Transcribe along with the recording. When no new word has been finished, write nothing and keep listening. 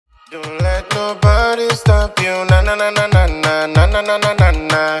nobody stop you. Na na na na na na na na na na na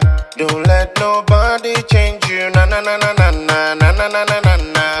na. Don't let nobody change you. Na na na na na na na na na na na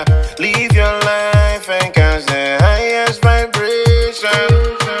na. Live your life and catch the highest vibration.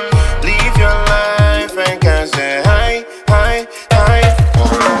 Live your life and catch the high, high, high.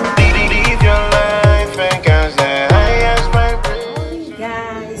 Live your life and catch the highest vibration. Hey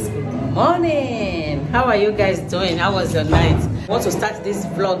guys, good morning. How are you guys doing? How was your night? I want to start this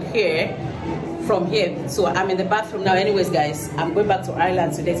vlog here from here. So I'm in the bathroom now. Anyways guys, I'm going back to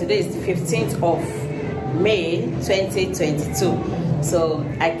Ireland today. Today is the 15th of May 2022. So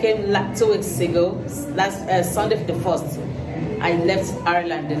I came 2 weeks ago, last Sunday the 1st. I left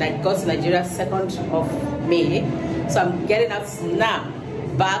Ireland and I got to Nigeria 2nd of May. So I'm getting out now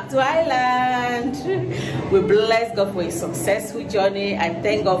back to Ireland. We bless God for a successful journey. I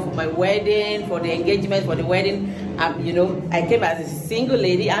thank God for my wedding, for the engagement, for the wedding. You know, I came as a single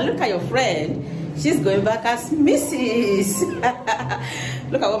lady, and look at your friend. She's going back as Mrs.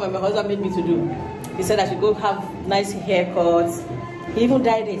 Look at what my husband made me to do. He said I should go have nice haircuts. He even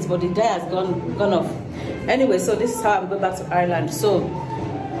dyed it, but the dye has gone off. Anyway, so this is how I'm going back to Ireland. So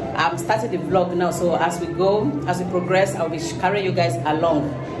I'm starting the vlog now. So as we go, as we progress, I'll be carrying you guys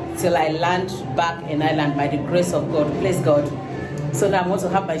along till I land back in Ireland by the grace of God. Praise God. So now I'm going to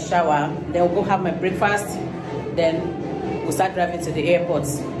have my shower. Then we'll go have my breakfast. Then we'll start driving to the airport.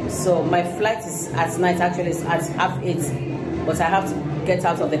 So my flight is at night, actually it's at 8:30, but I have to get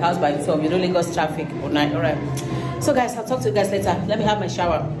out of the house by 12. You know, Lagos traffic at night. All right. So guys, I'll talk to you guys later. Let me have my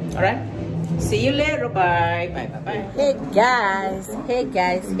shower. All right. See you later. Bye. Bye. Bye. Bye. Hey guys. Hey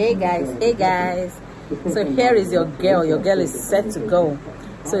guys. Hey guys. Hey guys. So here is your girl. Your girl is set to go.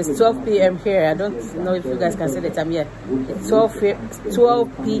 So it's 12 p.m. here. I don't know if you guys can see the time here. It's 12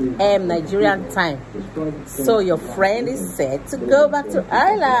 p.m. Nigerian time. So your friend is set to go back to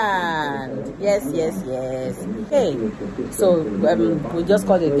Ireland. Yes, yes, yes. Hey, so we just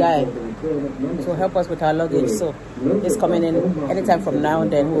called a guy to help us with our luggage. So he's coming in anytime from now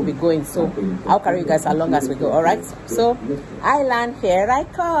and then we'll be going. So I'll carry you guys along as we go. All right. So Ireland, here I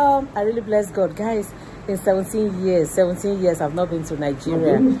come. I really bless God, guys. In 17 years I've not been to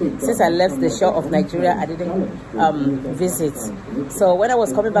Nigeria. Since I left the shore of Nigeria, I didn't visit. So when I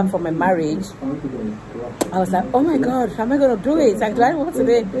was coming back from my marriage, I was like, oh my God, how am I going to do it? Like, do I want to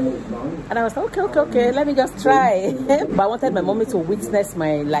do it? And I was like, okay, let me just try. But I wanted my mommy to witness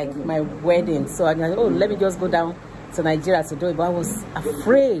my wedding. So I was like, oh, let me just go down to Nigeria to do it. But I was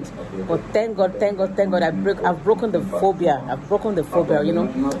afraid. But thank God, I've broken the phobia. You know,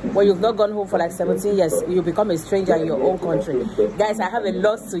 when you've not gone home for like 17 years, you become a stranger in your own country. Guys, I have a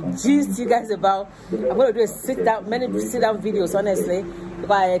lot to gist you guys about. I'm going to do many sit-down videos, honestly,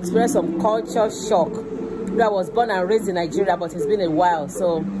 because I experienced some culture shock. You know, I was born and raised in Nigeria, but it's been a while.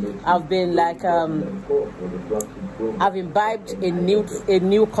 So I've been like, I've imbibed a new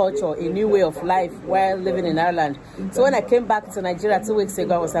culture, a new way of life while living in Ireland. So when I came back to Nigeria 2 weeks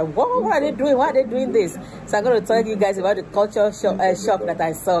ago, I was like, what are they doing? Why are they doing this? So I'm going to tell you guys about the culture shock that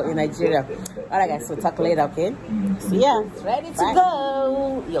I saw in Nigeria. All right, guys, so talk later, okay? So yeah, ready to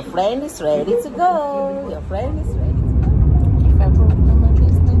go. Your friend is ready to go. Your friend is ready to go. If I broke my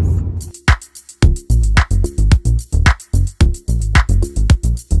business.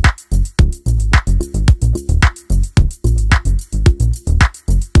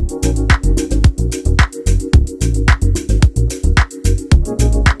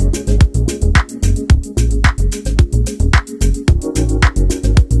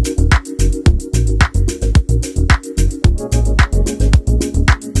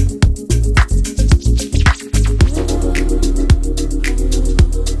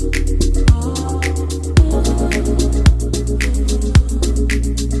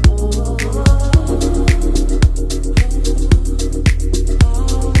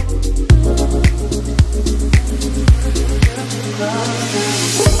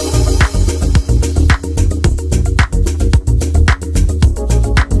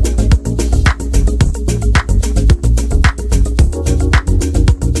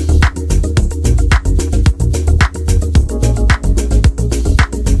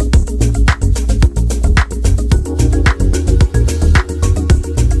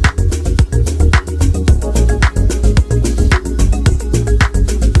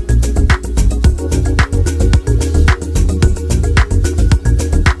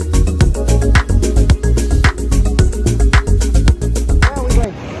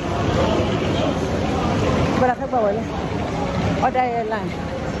 Other airline.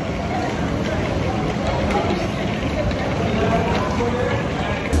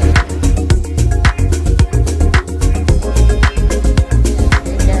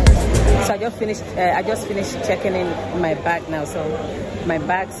 So I just finished checking in my bag now, so my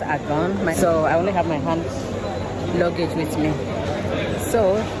bags are gone. So I only have my hand luggage with me.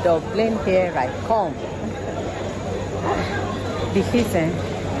 So Dublin here I come. The heating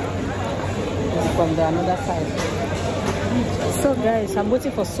is from the another side. So guys, I'm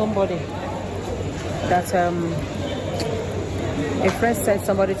waiting for somebody that a friend sent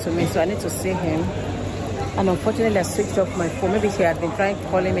somebody to me, so I need to see him. And unfortunately I switched off my phone. Maybe she had been trying to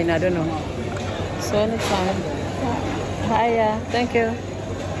call him in, I don't know. So anytime. Hiya, thank you.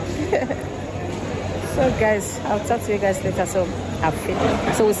 So guys, I'll talk to you guys later. So I've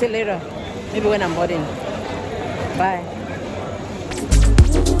finished. So we'll see later. Maybe when I'm boarding. Bye.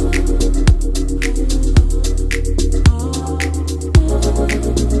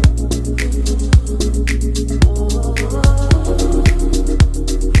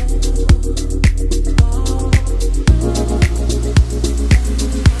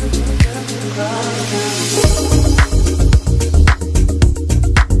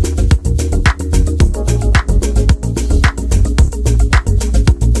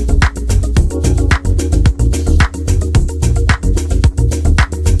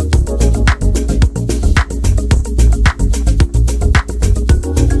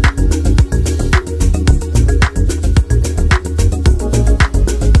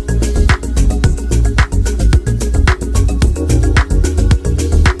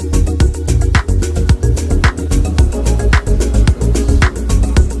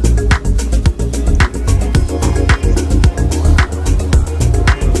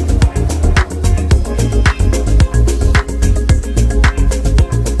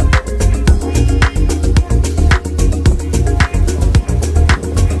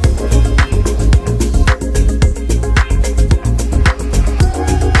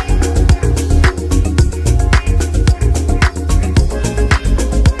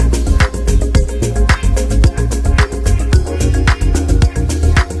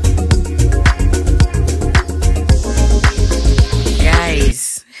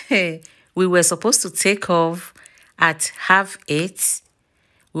 We were supposed to take off at 8:30.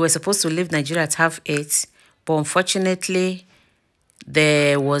 We were supposed to leave Nigeria at 8:30, but unfortunately,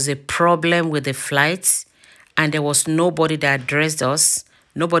 there was a problem with the flight, and there was nobody that addressed us.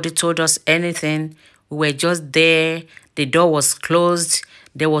 Nobody told us anything. We were just there. The door was closed.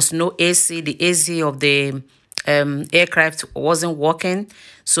 There was no AC. The AC of the aircraft wasn't working.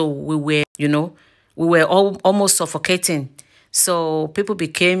 So we were, we were almost suffocating. So people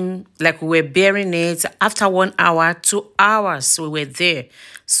became like we were bearing it. After 1 hour, 2 hours, we were there.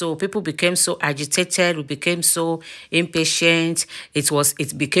 So people became so agitated. We became so impatient.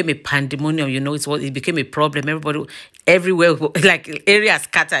 It became a pandemonium. It became a problem. Everybody, everywhere, like area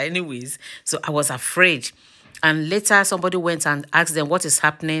scattered. Anyways, so I was afraid. And later, somebody went and asked them what is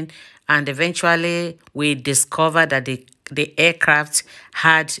happening, and eventually we discovered that the aircraft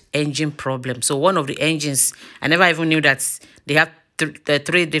had engine problems. So one of the engines, I never even knew that they have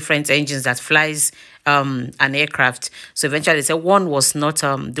three different engines that flies an aircraft. So eventually they said one was not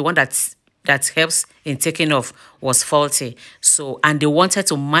the one that helps in taking off was faulty. So and they wanted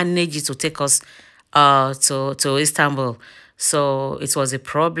to manage it to take us to Istanbul. So it was a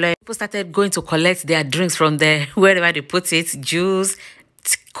problem. People started going to collect their drinks from there, wherever they put it, juice,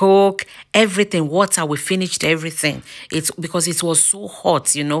 Coke, everything, water. We finished everything. It's because it was so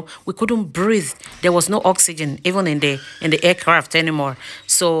hot, we couldn't breathe. There was no oxygen even in the aircraft anymore.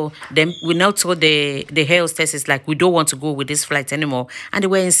 So then we now told the air hostesses, like, we don't want to go with this flight anymore, and they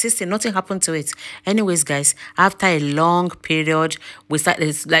were insisting. Nothing happened to it. Anyways, guys, after a long period, we started.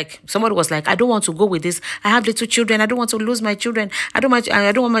 It's like somebody was like, I don't want to go with this. I have little children. I don't want to lose my children. I don't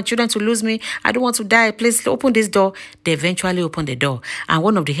want my children to lose me. I don't want to die. Please open this door. They eventually opened the door, and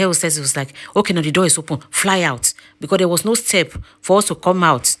one of the air hostesses was like, okay, now the door is open, fly out, because there was no step for us to come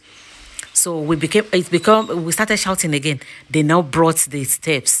out. So we started shouting again. They now brought the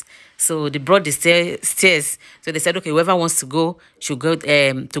steps. So they brought the stairs. So they said, okay, whoever wants to go should go,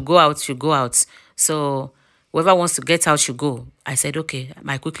 to go out should go out. So whoever wants to get out should go. I said, okay.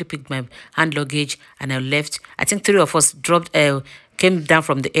 I quickly picked my hand luggage and I left. I think 3 of us came down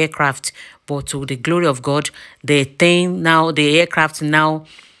from the aircraft, but to the glory of God, the aircraft now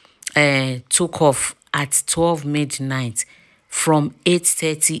took off at 12 midnight from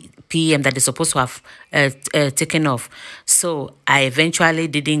 8:30 p.m. that they're supposed to have taken off. So I eventually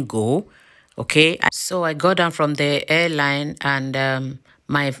didn't go. Okay, so I got down from the airline, and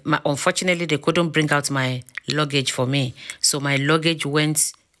my unfortunately they couldn't bring out my luggage for me. So my luggage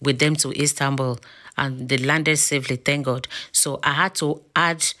went with them to Istanbul, and they landed safely, thank God. So I had to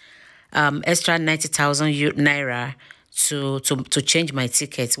add extra 90,000 naira to change my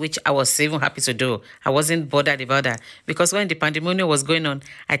ticket, which I was even happy to do. I wasn't bothered about that because when the pandemonium was going on,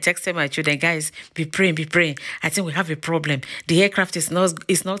 I texted my children, guys, be praying. I think we have a problem. The aircraft is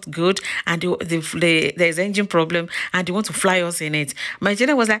not good, and there's engine problem, and they want to fly us in it. My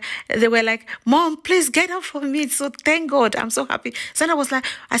children they were like, Mom, please get out for me. So thank God, I'm so happy. So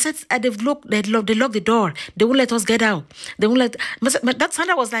I said, they locked the door. They won't let us get out. They won't let. But that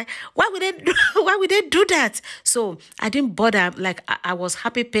Sandra was like, why would they do that? So I didn't bother. Like I was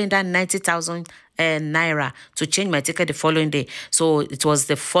happy paying that 90,000 naira to change my ticket the following day. So it was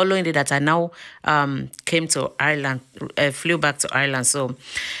the following day that I now came to Ireland, flew back to Ireland. So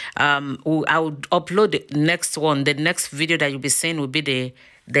I would upload the next one. The next video that you'll be seeing will be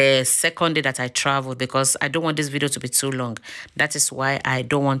the second day that I traveled, because I don't want this video to be too long. That is why I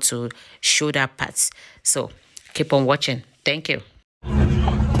don't want to show that part. So keep on watching. Thank you.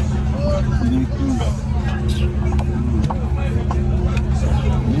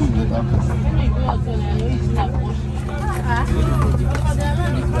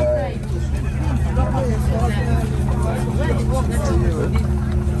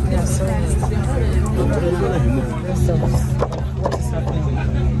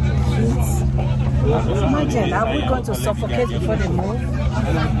 Imagine, are we going to suffocate before they move?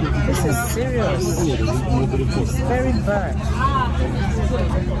 This is serious. It's very bad.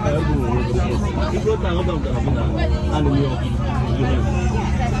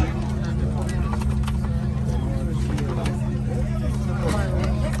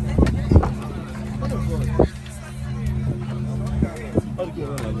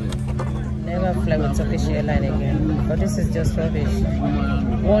 Never fly with Turkish airline again. But this is just rubbish.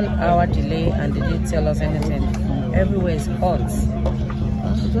 1 hour delay and they didn't tell us anything. Everywhere is hot.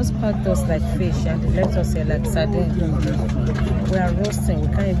 They just packed us like fish and they left us here like sardines. We are roasting. We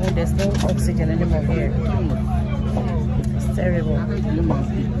can't even, there's no oxygen anymore here. It's terrible.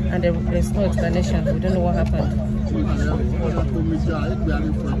 And there's no explanation. We don't know what happened.